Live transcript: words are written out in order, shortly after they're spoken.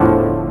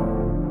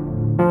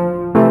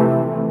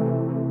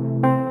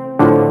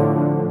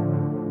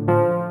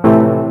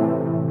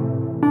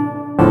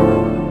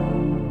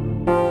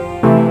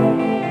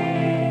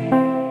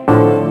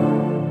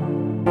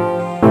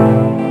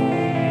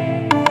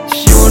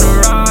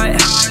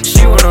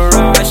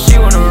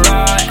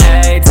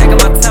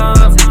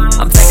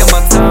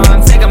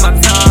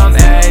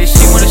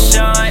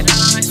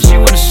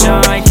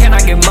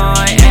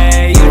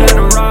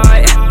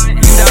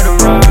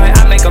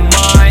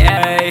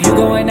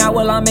now,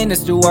 well I'm in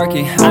this to work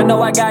it. I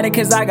know I got it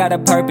cause I got a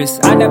purpose.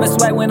 I never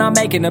sweat when I'm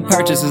making the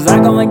purchases.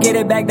 I go and get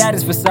it back, that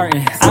is for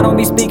certain. I don't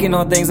be speaking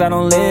on things I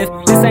don't live.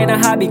 This ain't a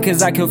hobby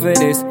cause I kill for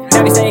this.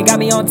 NAVI say it got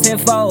me on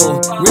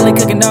tenfold. Really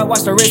cooking up,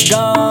 watch the wrist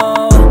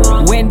go.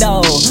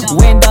 Window,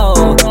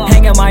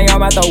 hanging my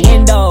arm out the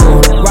window.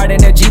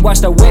 Riding the Jeep, watch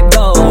the whip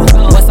go.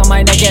 What's on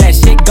my neck, yeah, that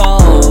shit go.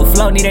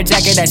 Flow need a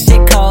jacket, that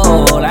shit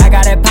cold. I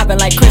got it popping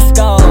like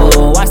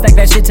Crisco. I stack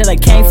that shit till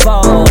it can't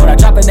fold. I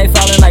drop it, they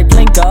falling like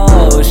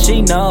Plinko.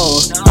 She know,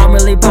 I'm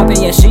really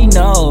popping, yeah, she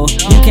know.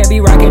 You can't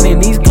be rocking in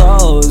these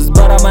clothes,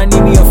 but I might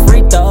need me a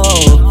freak though.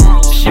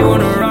 She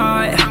wanna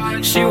ride,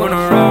 she wanna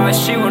ride,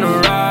 she wanna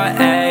ride,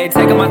 ayy.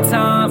 Taking my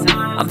time,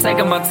 I'm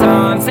taking my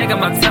time, taking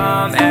my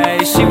time,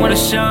 ayy. She wanna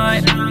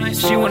shine,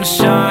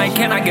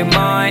 can I get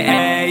mine,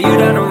 ayy? You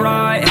down to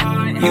ride,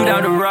 you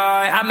down to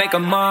ride, I make her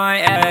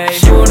mine, ayy.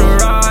 She wanna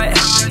ride,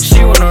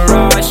 she wanna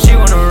ride, she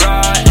wanna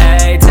ride,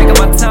 ayy. Taking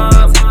my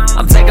time,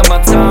 I'm taking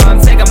my time,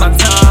 taking my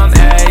time,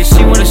 ayy.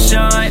 She wanna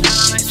shine,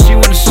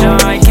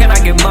 can I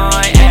get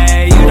mine,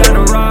 ayy? You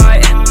down to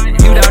ride,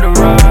 you down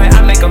to ride,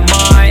 I make her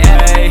mine,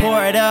 ayy.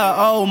 Pour it up,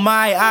 oh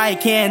my, I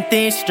can't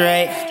think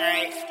straight.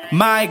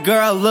 My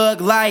girl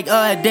look like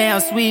a damn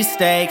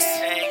sweepstakes.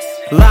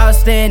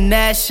 Lost in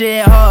that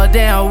shit, hold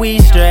down, we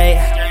straight.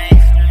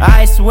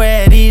 I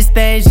swear these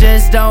things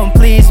just don't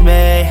please me.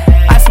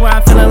 I swear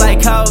I'm feeling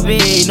like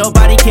Kobe,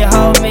 nobody can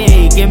hold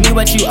me. Give me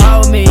what you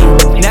owe me.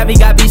 NAVI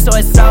got beat so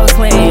it's so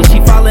clean. She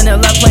falling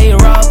in love, play a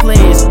role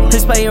please.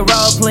 Please play a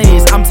role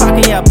please. I'm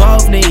talking, yeah,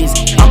 both knees.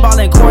 I'm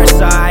ballin'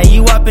 courtside,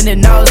 you up in the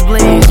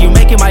nosebleeds. You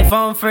making my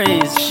phone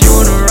freeze. She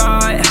wanna ride,